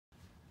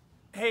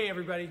Hey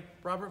everybody,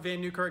 Robert Van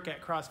Newkirk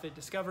at Crossfit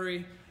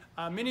Discovery.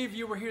 Many of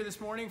you were here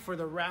this morning for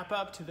the wrap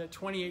up to the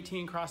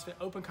 2018 CrossFit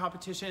Open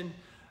competition.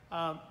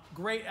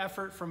 Great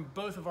effort from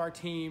both of our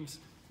teams.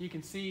 You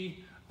can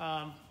see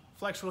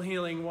Flexural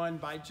Healing won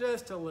by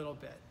just a little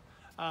bit.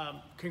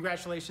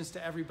 Congratulations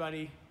to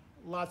everybody.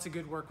 Lots of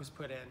good work was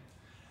put in.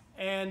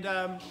 And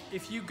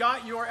if you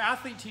got your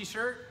athlete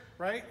t-shirt,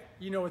 right,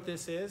 you know what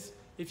this is.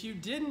 If you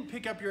didn't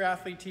pick up your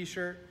athlete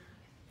t-shirt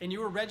and you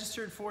were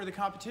registered for the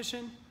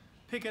competition,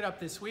 pick it up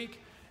this week.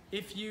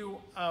 If you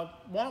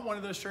want one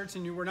of those shirts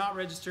and you were not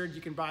registered,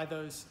 you can buy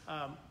those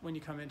when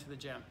you come into the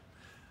gym.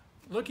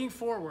 Looking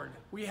forward,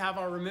 we have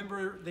our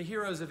Remember the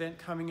Heroes event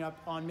coming up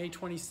on May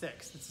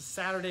 26th. It's a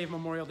Saturday of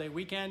Memorial Day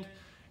weekend.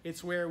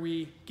 It's where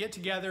we get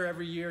together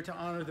every year to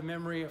honor the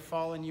memory of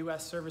fallen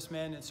U.S.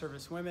 servicemen and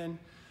servicewomen.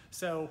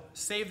 So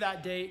save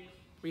that date.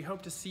 We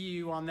hope to see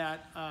you on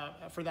that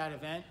for that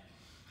event.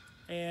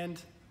 And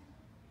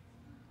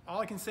all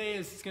I can say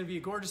is it's going to be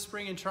a gorgeous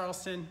spring in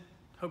Charleston.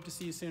 Hope to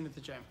see you soon at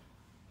the gym.